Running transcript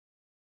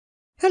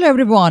Hello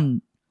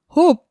everyone,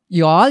 hope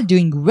you're all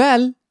doing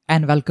well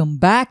and welcome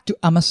back to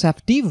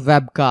MSFT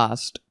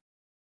webcast.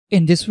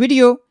 In this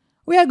video,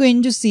 we are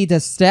going to see the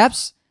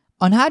steps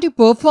on how to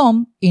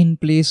perform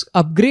in-place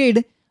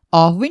upgrade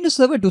of Windows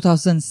Server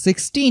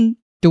 2016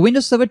 to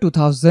Windows Server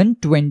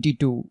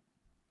 2022.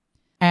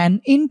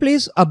 An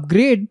in-place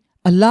upgrade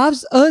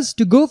allows us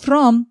to go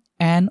from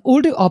an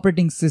older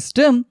operating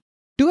system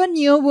to a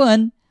newer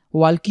one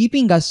while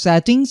keeping our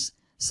settings,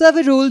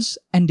 server roles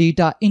and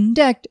data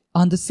intact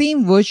on the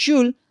same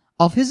virtual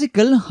or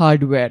physical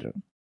hardware.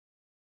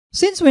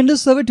 Since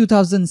Windows Server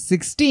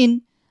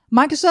 2016,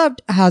 Microsoft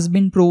has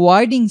been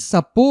providing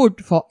support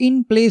for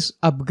in-place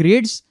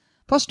upgrades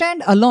for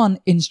standalone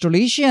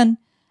installation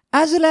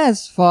as well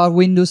as for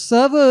Windows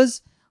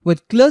servers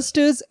with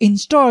clusters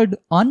installed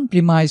on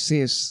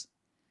premises.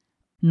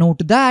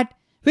 Note that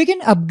we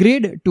can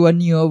upgrade to a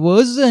newer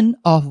version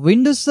of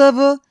Windows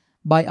Server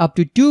by up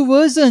to 2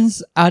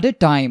 versions at a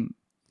time.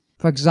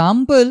 For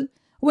example,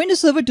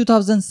 Windows Server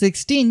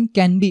 2016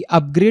 can be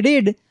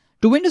upgraded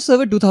to Windows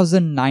Server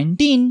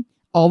 2019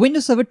 or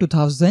Windows Server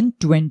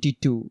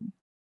 2022.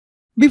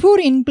 Before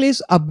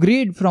in-place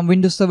upgrade from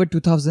Windows Server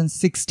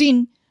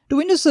 2016 to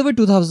Windows Server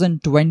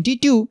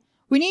 2022,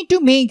 we need to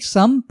make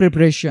some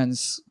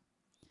preparations.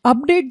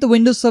 Update the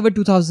Windows Server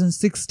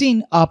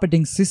 2016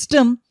 operating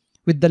system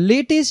with the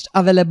latest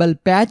available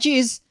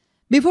patches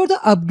before the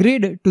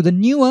upgrade to the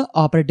newer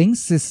operating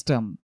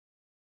system.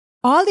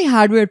 All the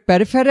hardware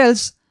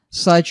peripherals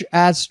such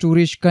as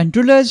storage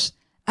controllers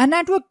and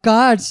network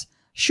cards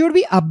should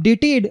be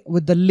updated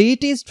with the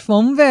latest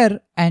firmware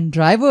and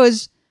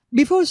drivers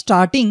before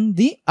starting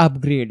the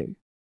upgrade.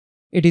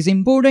 It is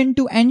important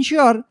to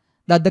ensure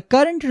that the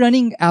current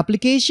running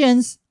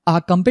applications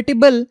are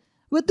compatible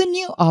with the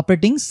new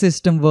operating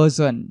system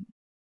version.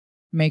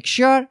 Make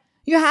sure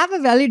you have a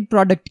valid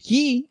product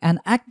key and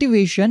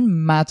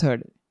activation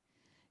method.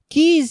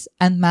 Keys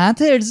and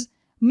methods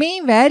may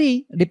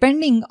vary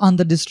depending on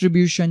the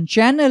distribution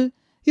channel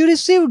you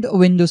received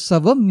Windows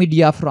Server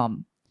media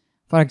from.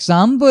 For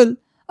example,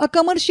 a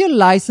commercial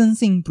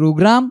licensing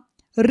program,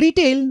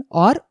 retail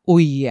or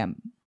OEM.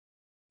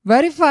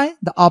 Verify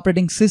the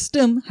operating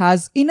system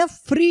has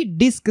enough free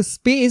disk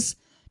space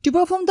to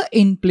perform the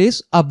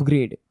in-place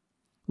upgrade.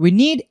 We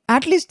need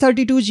at least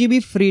 32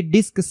 GB free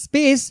disk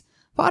space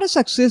for a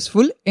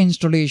successful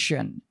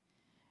installation.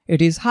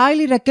 It is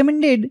highly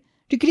recommended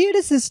to create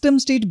a system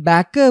state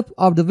backup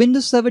of the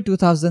Windows Server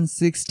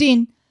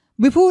 2016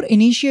 before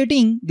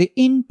initiating the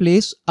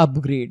in-place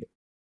upgrade.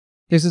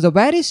 This is a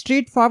very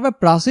straightforward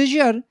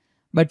procedure,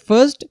 but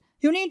first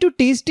you need to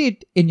test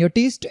it in your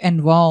test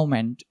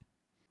environment.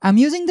 I'm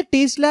using the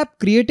test lab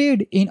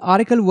created in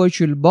Oracle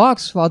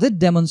VirtualBox for the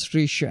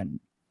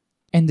demonstration.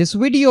 In this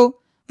video,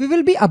 we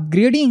will be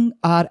upgrading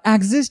our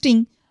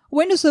existing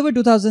Windows Server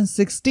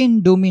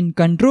 2016 domain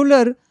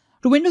controller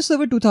to Windows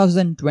Server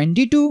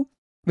 2022,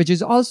 which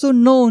is also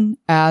known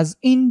as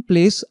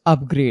in-place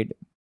upgrade.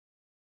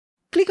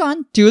 Click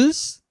on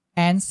Tools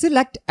and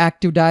select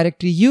Active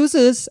Directory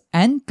Users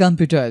and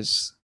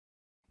Computers.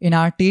 In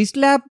our test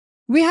lab,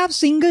 we have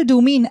single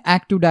domain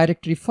Active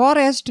Directory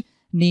forest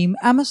named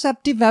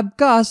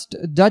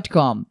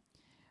msftvwebcast.com.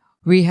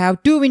 We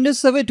have 2 Windows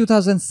Server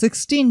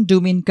 2016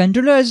 domain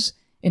controllers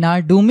in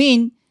our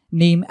domain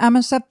named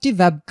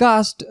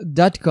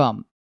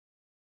msftvwebcast.com.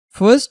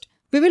 First,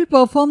 we will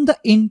perform the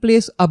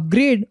in-place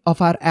upgrade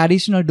of our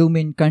additional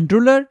domain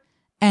controller,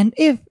 and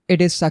if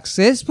it is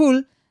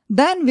successful,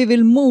 then we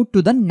will move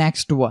to the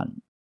next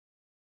one.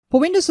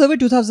 For Windows Server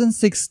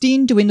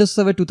 2016 to Windows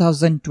Server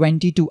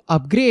 2022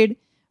 upgrade,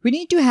 we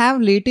need to have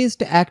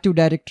latest Active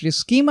Directory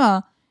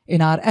schema in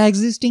our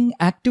existing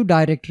Active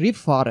Directory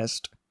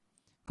forest.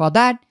 For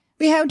that,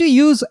 we have to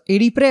use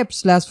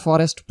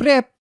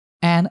adprep/forest-prep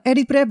and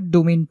adprep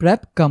domain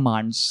prep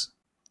commands.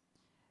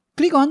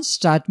 Click on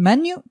Start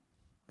menu.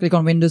 Click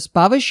on Windows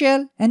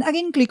PowerShell and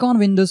again click on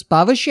Windows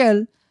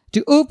PowerShell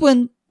to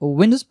open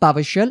Windows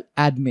PowerShell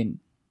admin.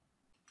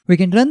 We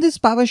can run this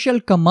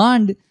PowerShell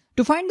command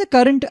to find the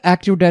current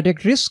Active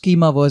Directory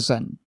schema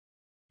version.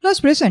 Let's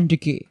press Enter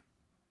key.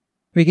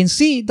 We can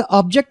see the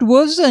object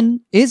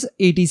version is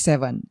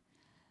 87.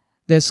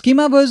 The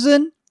schema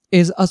version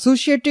is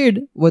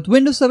associated with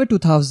Windows Server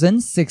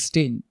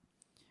 2016.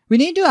 We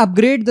need to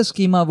upgrade the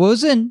schema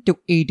version to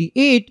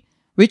 88,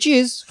 which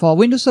is for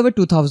Windows Server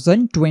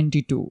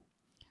 2022.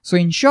 So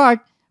in short,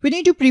 we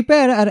need to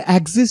prepare our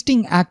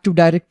existing Active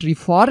Directory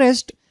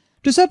forest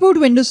to support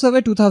Windows Server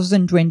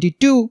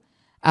 2022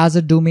 as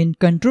a domain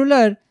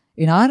controller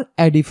in our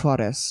AD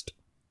forest.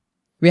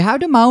 We have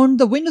to mount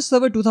the Windows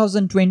Server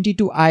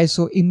 2022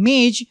 ISO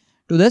image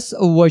to this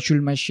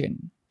virtual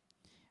machine.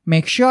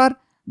 Make sure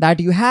that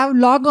you have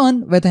logged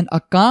on with an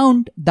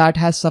account that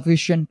has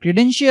sufficient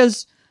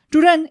credentials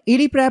to run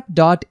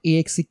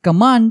adprep.exe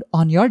command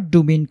on your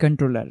domain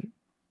controller.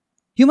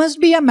 You must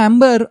be a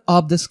member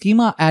of the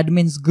schema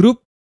admins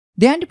group,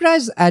 the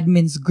enterprise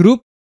admins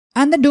group,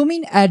 and the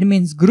domain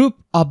admins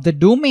group of the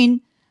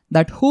domain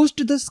that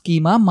hosts the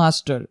schema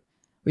master,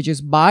 which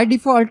is by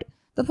default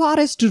the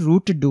forest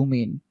root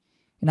domain.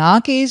 In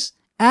our case,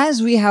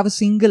 as we have a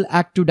single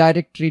Active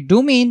Directory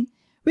domain,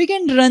 we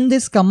can run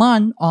this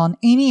command on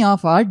any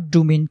of our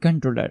domain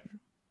controller.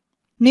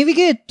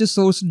 Navigate to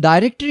source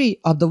directory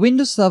of the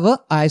Windows Server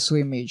ISO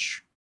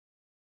image.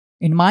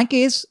 In my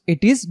case,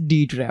 it is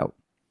drive.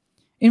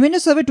 In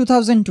Windows Server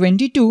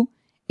 2022,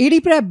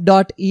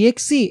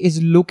 adprep.exe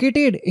is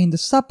located in the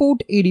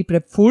support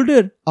adprep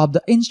folder of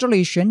the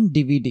installation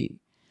DVD.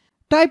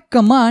 Type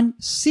command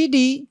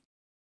cd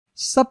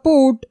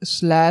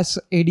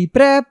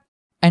support/adprep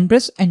and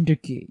press enter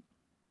key.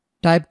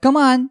 Type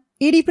command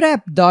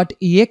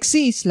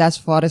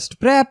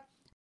adprep.exe/forestprep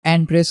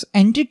and press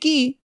enter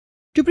key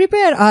to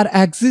prepare our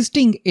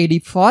existing AD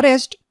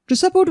forest to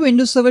support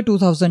Windows Server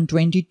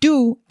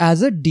 2022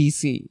 as a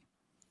DC.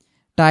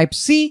 Type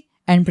C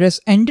and press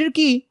enter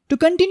key to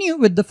continue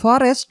with the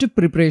forest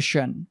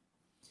preparation.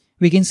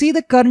 We can see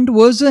the current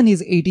version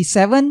is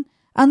 87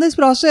 and this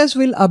process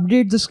will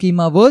update the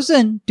schema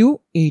version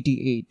to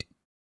 88.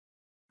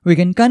 We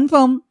can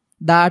confirm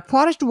that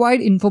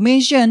forest-wide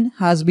information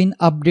has been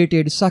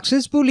updated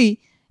successfully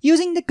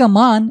using the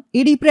command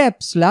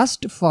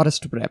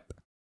adprep/forestprep.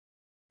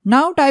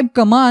 Now type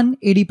command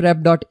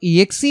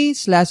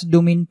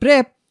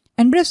adprep.exe/domainprep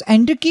and press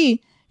enter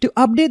key to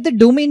update the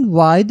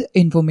domain-wide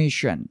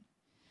information.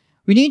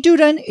 We need to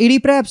run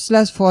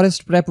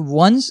adprep/forestprep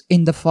once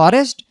in the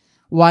forest,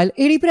 while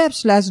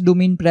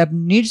adprep/domainprep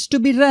needs to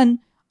be run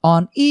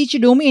on each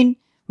domain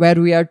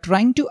where we are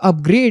trying to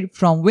upgrade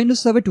from Windows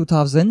Server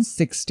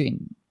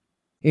 2016.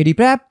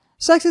 adprep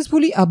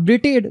successfully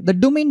updated the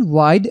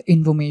domain-wide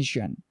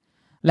information.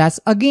 Let's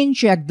again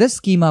check the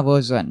schema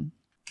version.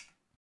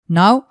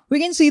 Now we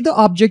can see the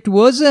object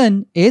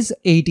version is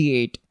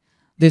 88.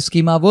 This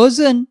schema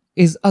version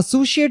is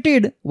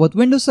associated with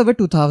Windows Server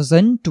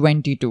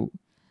 2022.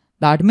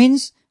 That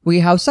means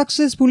we have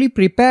successfully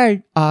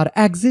prepared our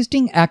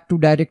existing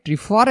Active Directory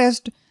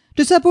forest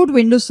to support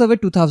Windows Server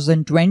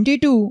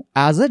 2022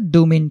 as a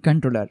domain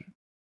controller.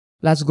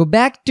 Let's go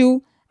back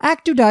to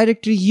Active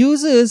Directory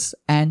users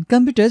and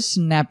computer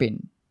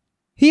snap-in.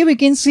 Here we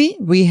can see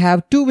we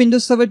have two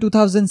Windows Server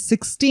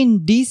 2016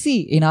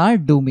 DC in our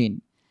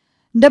domain.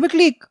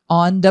 Double-click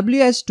on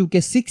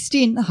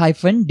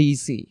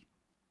WS2K16-DC.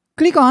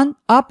 Click on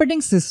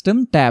Operating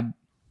System tab.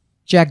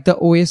 Check the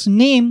OS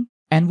name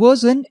and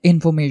version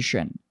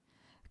information.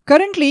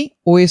 Currently,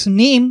 OS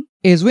name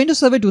is Windows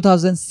Server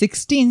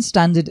 2016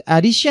 Standard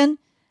Edition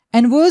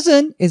and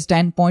version is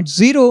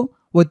 10.0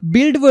 with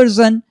build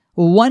version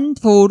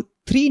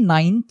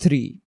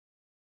 14393.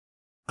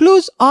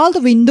 Close all the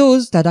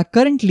windows that are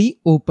currently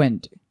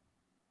opened.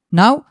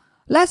 Now,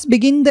 let's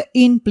begin the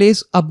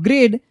in-place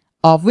upgrade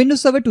of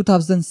Windows Server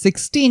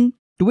 2016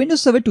 to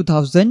Windows Server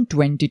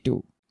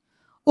 2022.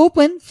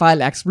 Open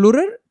File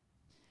Explorer.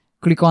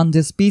 Click on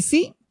this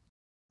PC.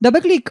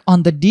 Double-click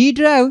on the D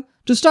drive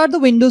to start the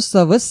Windows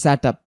Server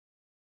setup.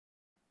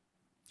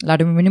 Let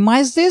me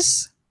minimize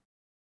this.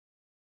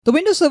 The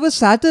Windows Server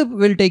setup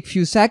will take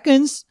few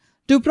seconds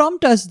to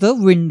prompt us the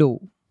window.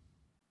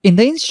 In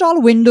the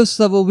Install Windows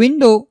Server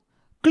window,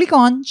 click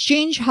on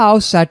Change How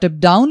Setup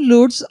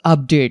Downloads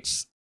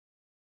Updates.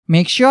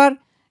 Make sure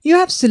you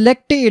have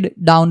selected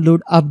Download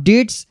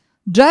Updates,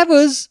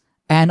 Drivers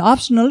and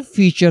Optional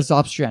Features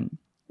option,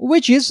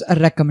 which is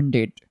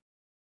recommended.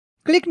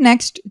 Click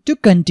Next to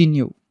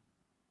continue.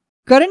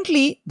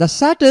 Currently, the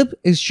setup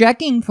is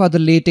checking for the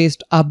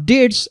latest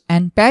updates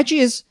and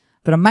patches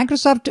from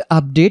Microsoft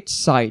Update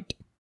site.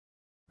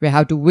 We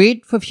have to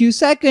wait for a few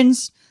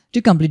seconds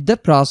to complete the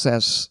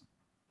process.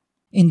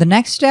 In the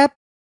next step,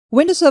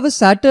 Windows Server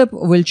Setup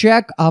will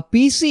check our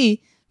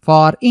PC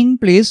for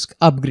in-place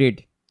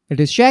upgrade. It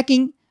is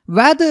checking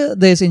whether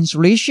this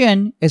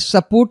installation is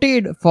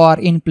supported for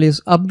in-place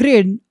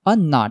upgrade or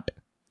not.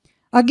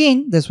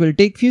 Again, this will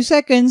take few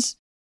seconds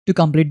to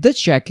complete the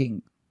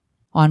checking.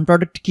 On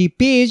product key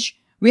page,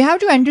 we have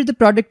to enter the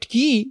product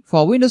key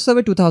for Windows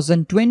Server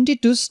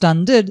 2022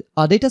 Standard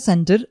or Data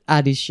Center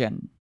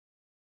Edition.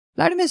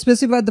 Let me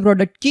specify the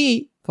product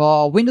key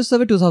for Windows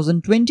Server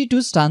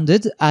 2022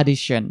 Standard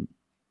Edition.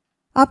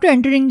 After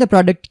entering the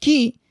product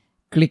key,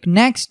 click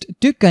Next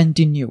to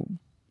continue.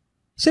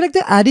 Select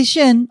the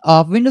edition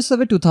of Windows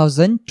Server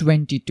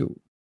 2022.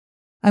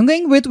 I'm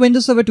going with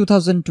Windows Server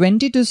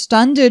 2022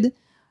 Standard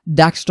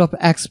Desktop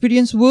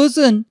Experience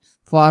version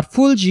for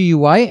full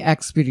GUI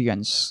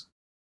experience.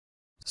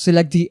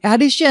 Select the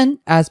edition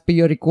as per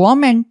your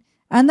requirement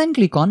and then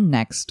click on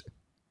Next.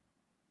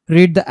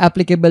 Read the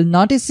applicable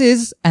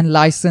notices and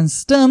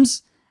license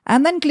terms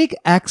and then click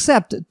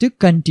Accept to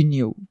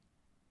continue.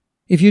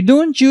 If you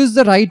don't choose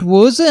the right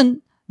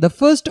version, the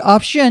first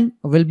option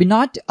will be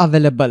not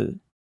available.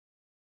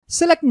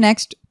 Select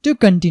Next to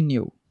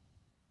continue.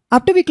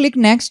 After we click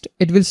Next,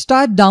 it will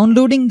start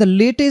downloading the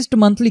latest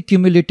monthly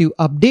cumulative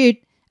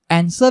update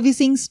and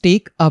servicing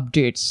stake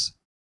updates.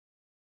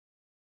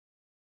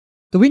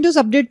 The Windows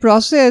update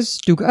process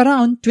took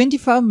around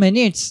 25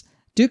 minutes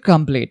to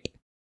complete.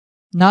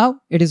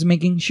 Now it is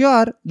making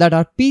sure that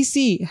our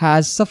PC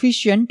has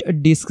sufficient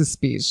disk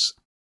space.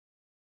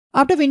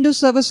 After Windows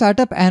Server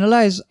Setup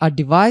analyzes our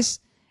device,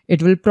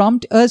 it will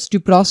prompt us to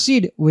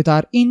proceed with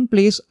our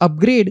in-place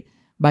upgrade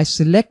by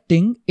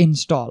selecting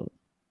Install.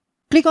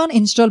 Click on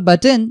Install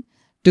button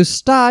to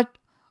start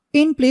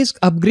in-place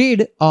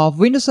upgrade of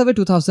Windows Server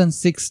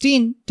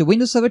 2016 to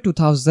Windows Server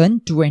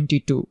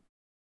 2022.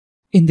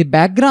 In the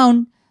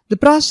background, the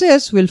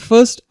process will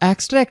first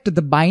extract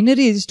the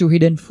binaries to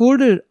hidden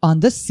folder on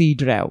the C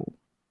drive.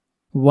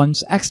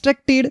 Once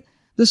extracted,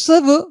 the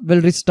server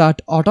will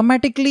restart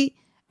automatically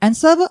and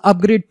server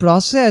upgrade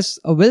process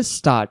will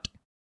start.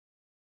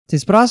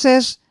 This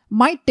process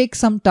might take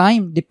some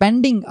time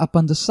depending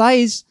upon the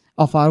size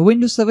of our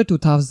Windows Server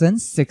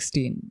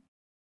 2016.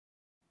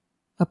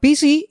 A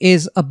PC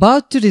is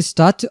about to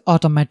restart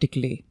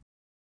automatically.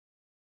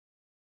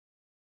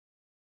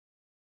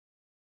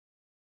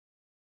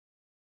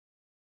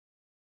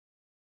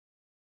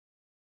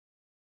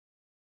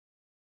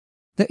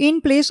 The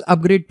in-place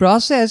upgrade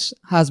process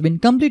has been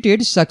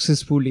completed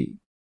successfully.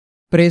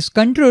 Press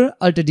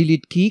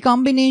Ctrl-Alt-Delete key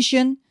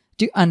combination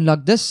to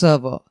unlock the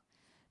server.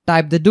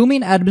 Type the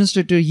domain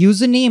administrator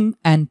username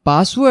and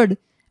password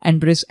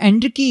and press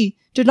Enter key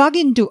to log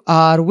into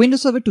our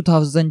Windows Server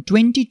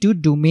 2022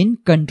 domain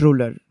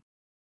controller.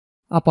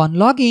 Upon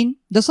login,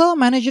 the Server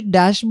Manager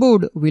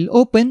dashboard will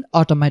open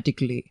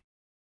automatically.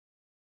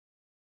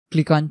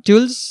 Click on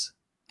Tools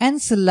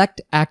and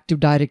select Active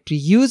Directory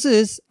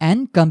Users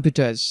and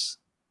Computers.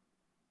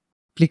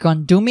 Click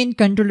on Domain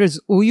Controllers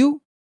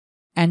OU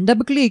and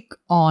double-click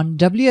on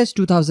WS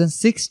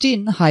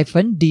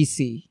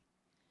 2016-DC.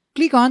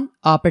 Click on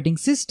Operating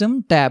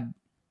System tab.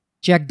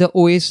 Check the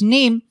OS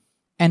name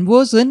and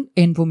version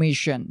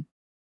information.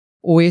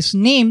 OS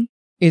name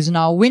is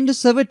now Windows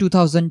Server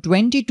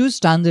 2022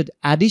 Standard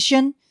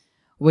Edition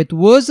with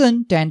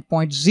version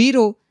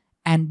 10.0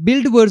 and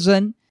build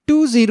version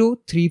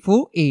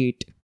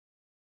 20348.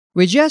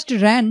 We just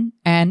ran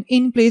an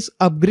in-place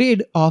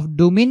upgrade of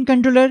domain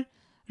controller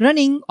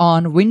running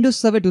on Windows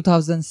Server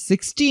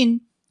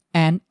 2016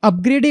 and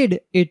upgraded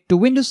it to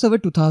Windows Server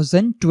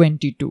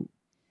 2022.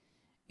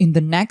 In the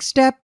next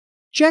step,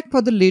 check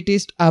for the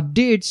latest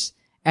updates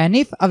and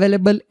if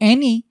available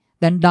any,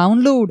 then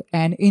download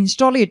and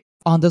install it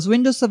on this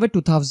Windows Server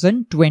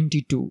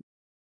 2022.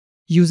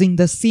 Using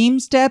the same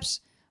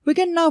steps, we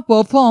can now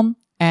perform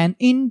an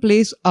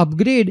in-place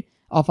upgrade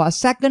of our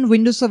second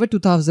Windows Server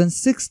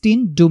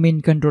 2016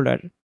 domain controller.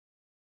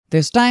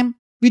 This time,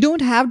 we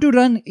don't have to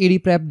run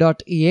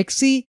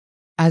adprep.exe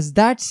as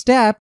that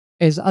step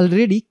is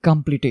already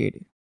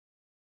completed.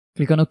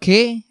 Click on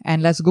OK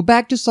and let's go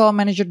back to Server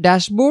Manager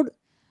dashboard.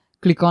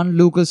 Click on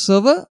Local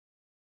Server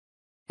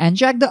and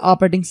check the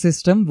operating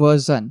system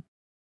version.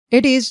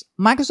 It is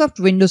Microsoft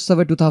Windows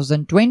Server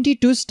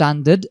 2022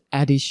 Standard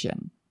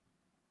Edition.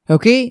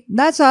 Okay,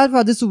 that's all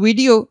for this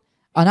video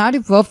on how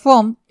to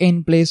perform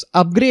in-place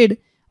upgrade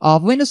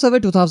of Windows Server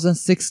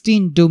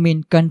 2016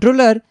 domain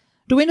controller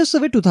to Windows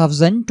Server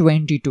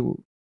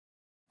 2022.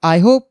 I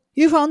hope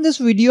you found this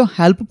video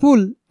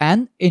helpful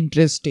and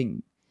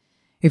interesting.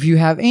 If you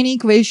have any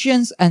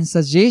questions and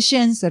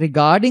suggestions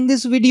regarding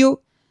this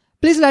video,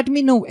 please let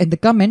me know in the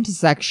comment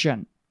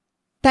section.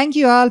 Thank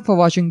you all for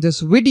watching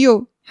this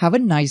video. Have a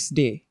nice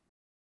day.